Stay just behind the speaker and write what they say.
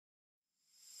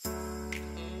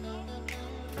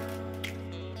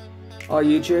Hi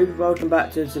YouTube, welcome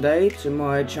back to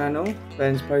my channel,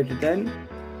 Ben's BOLTUND.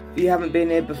 If you haven't been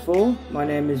here before, my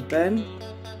name is Ben,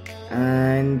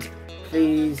 and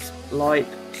please like,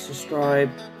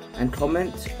 subscribe and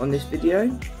comment on this video,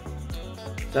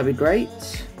 that'd be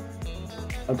great.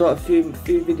 I've got a few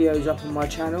videos up on my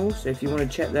channel, so if you want to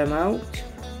check them out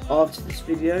after this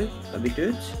video, that'd be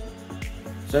good.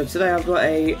 So today I've got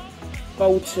a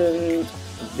BOLTUND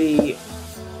V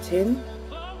tin,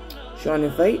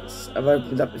 Shining Fates. I've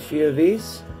opened up a few of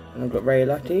these and I've got very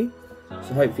lucky,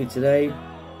 so hopefully today, a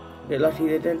bit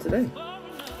luckier than today.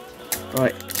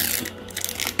 Right, just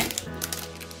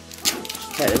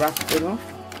take the wrapper thing off.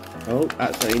 Oh,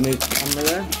 absolutely moved the camera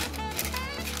there.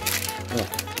 Oh.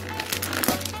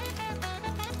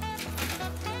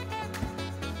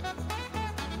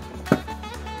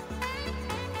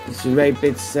 This is a very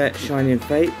big set, Shining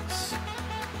Fates.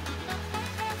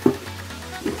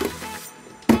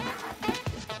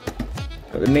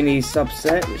 Got the mini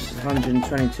subset, which is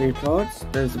 122 cards.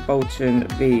 There's the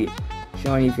BOLTUND V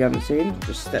Shiny if you haven't seen.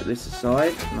 Just step this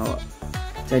aside and I'll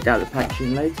take out the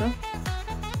packaging later.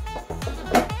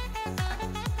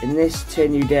 In this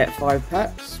tin you get 5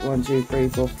 packs, 1, 2, 3,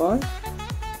 4, 5.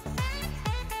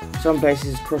 Some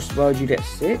places across the world you get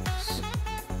 6.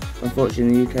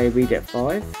 Unfortunately in the UK we get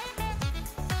 5.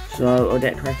 So I'll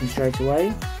get cracking straight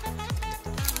away.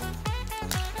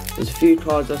 There's a few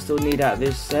cards I still need out of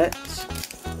this set.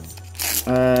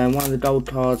 One of the gold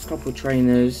cards, a couple of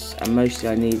trainers, and mostly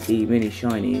I need the mini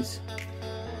shinies.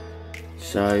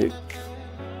 So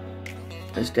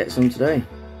let's get some today.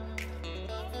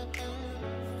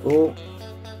 4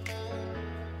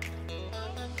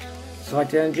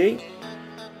 Side Energy,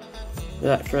 for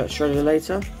that shredder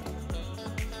later.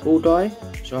 All die,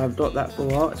 so I've got that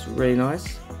full art, it's really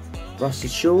nice.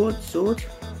 Rusted sword,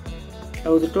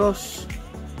 Elder Gloss,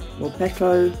 more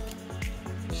Pecco,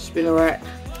 Spinnerack,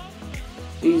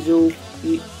 Diesel,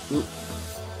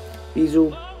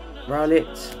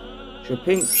 Rowlet,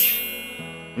 Trapinch,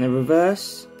 and the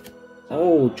reverse.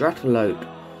 Oh, Dratalope,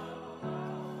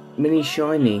 mini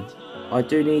shiny. I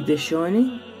do need this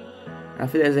shiny. I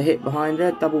think there's a hit behind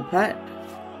there, double pack.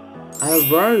 And a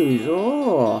Rose,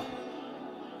 oh!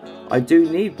 I do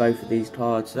need both of these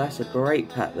cards, so that's a great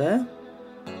pack there.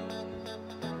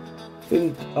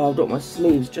 I've got my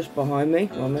sleeves just behind me,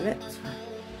 1 minute.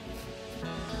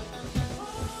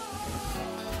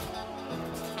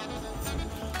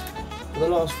 For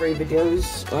the last 3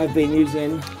 videos I've been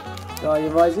using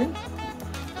Guardian Rising.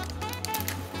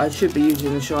 I should be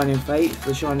using the Shining Fate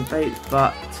for Shining Fate,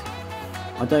 but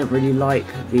I don't really like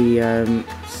the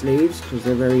sleeves because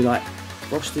they're very like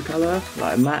frosty colour,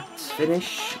 like a matte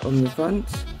finish on the front.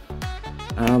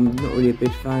 I'm not really a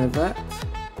big fan of that.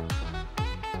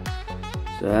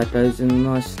 So that goes in a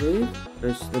nice sleeve,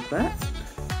 goes to the back.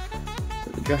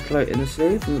 Put the Dratalope in the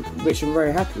sleeve, which I'm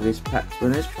very happy with this pack to be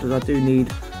honest, because I do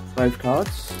need both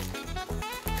cards.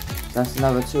 That's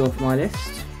another 2 off my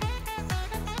list.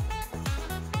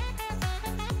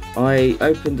 I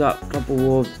opened up a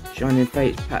couple of Shining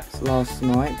Fates packs last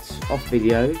night off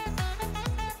video,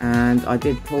 and I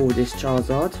did pull this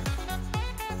Charizard.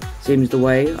 Seems the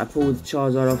way, I pulled the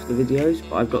Charizard off the videos,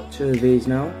 but I've got 2 of these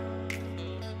now.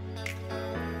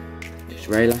 Just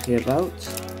very lucky about.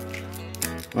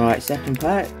 Alright, second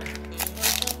pack.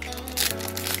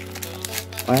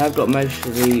 I have got most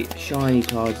of the shiny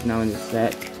cards now in the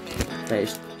set, but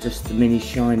it's just the mini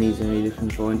shinies I'm really looking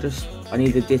for, and I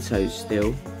need the Dittos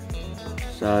still.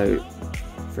 So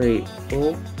 3,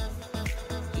 4.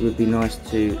 It would be nice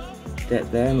to get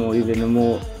them, or even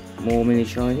more mini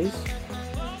shinies.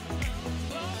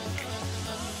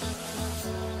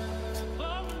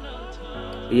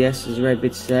 But yes, there's a very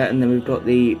big set, and then we've got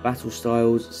the Battle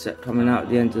Styles set coming out at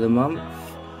the end of the month.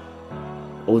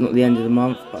 Or not the end of the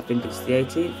month, but I think it's the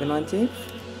 18th or 19th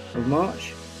of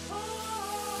March.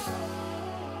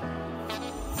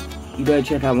 You go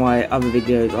check out my other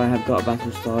videos. I have got a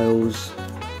Battle Styles,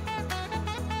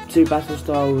 2 Battle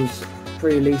Styles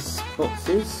pre-release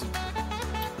boxes,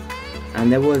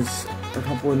 and there was a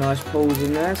couple of nice pulls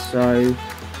in there, so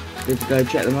good to go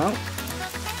check them out.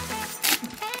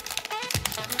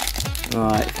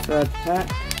 Right, 3rd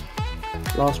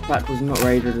pack. Last pack was not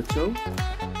raided at all.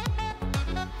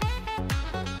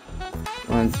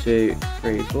 1, 2,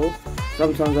 3, 4.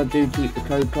 Sometimes I do keep the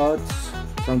code cards,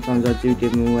 sometimes I do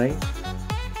give them away.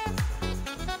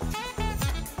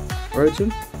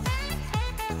 Rotom,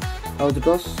 Elder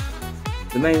Gloss.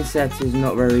 The main set is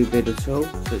not very big at all,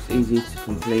 so it's easy to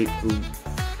complete.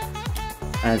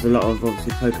 As a lot of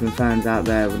obviously Pokemon fans out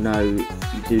there will know, you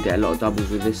do get a lot of doubles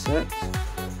with this set.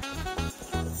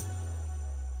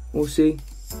 Horsey,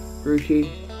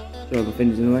 Grookey, Sorry, my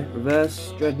fingers in the way.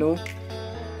 Reverse, Dreadnought.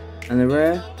 And the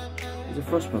rare is a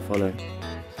Frostma follow.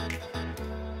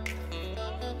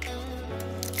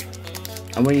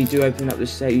 And when you do open up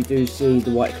this set, you do see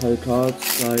the white code cards,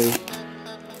 so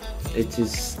it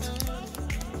is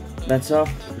better,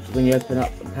 because when you open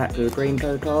up a pack with a green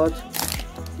code card,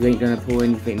 you ain't going to pull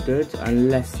anything good,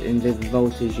 unless in the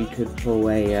Voltage you could pull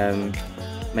a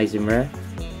amazing rare.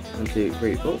 1, 2,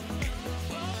 3, 4.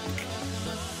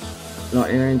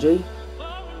 Lightning Energy.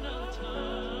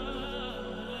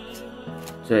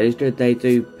 So it's good they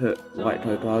do put white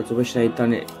code cards. I wish they'd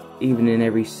done it even in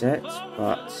every set,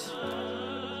 but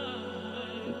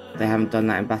they haven't done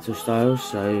that in battle styles,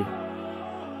 so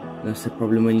that's the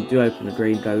problem. When you do open the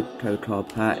green code card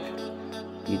pack,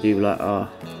 you do like,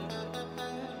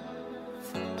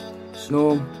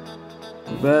 Snorm,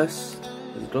 reverse,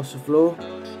 there's Glossiflor,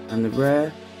 and the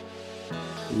rare,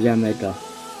 Yamega.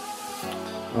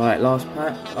 Right, last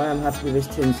pack. I am happy with this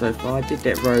tin so far. I did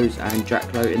get Rose and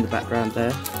Jacklow in the background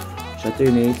there, which I do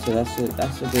need, so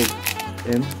that's a good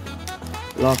tin.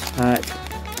 Last pack.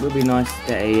 Would be nice to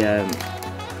get a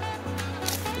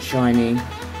shiny,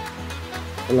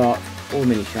 a lot, or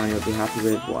mini shiny. I'll be happy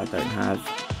with what I don't have.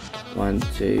 1,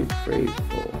 2, 3, 4.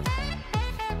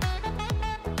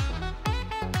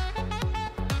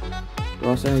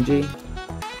 Grass Energy,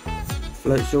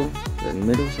 Floatzel, in the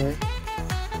middle, sorry.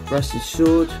 Rusted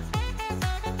Sword,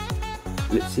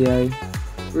 Blitzio,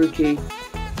 Rookie,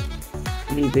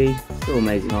 Eevee, still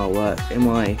amazing artwork.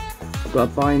 I've got a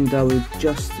binder with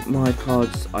just my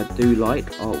cards I do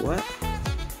like artwork,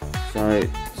 so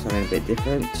something a bit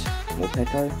different. More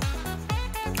Peko,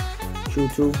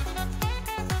 Chultul,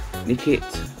 Nickit,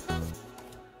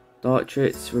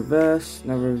 Dartrix, reverse,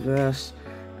 another reverse,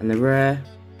 and the rare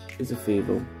is a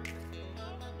Feeble.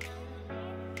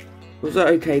 It was an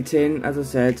okay tin, as I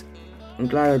said. I'm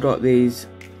glad I got these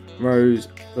Rose,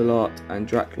 Fullart and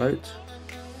Draclote,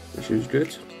 which was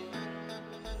good.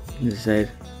 As I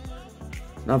said,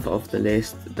 another off the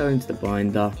list, going to the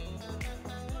binder,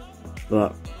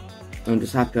 but I'm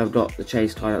just happy I've got the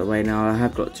chase card out of the way now. I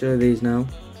have got 2 of these now,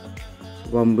 so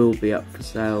one will be up for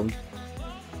sale,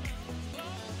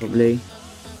 probably.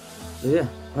 So yeah,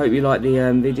 I hope you liked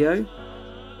the video.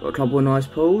 Got a couple of nice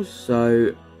pulls,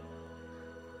 so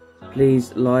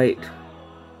please like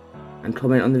and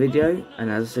comment on the video, and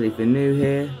as I said, if you're new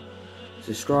here,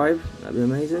 subscribe, that'd be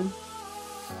amazing.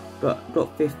 But I've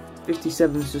got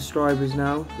 57 subscribers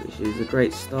now, which is a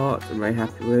great start. I'm very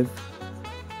happy with,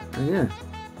 and yeah,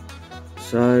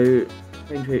 so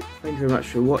thank you very much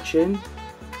for watching,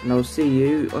 and I'll see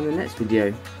you on the next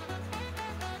video.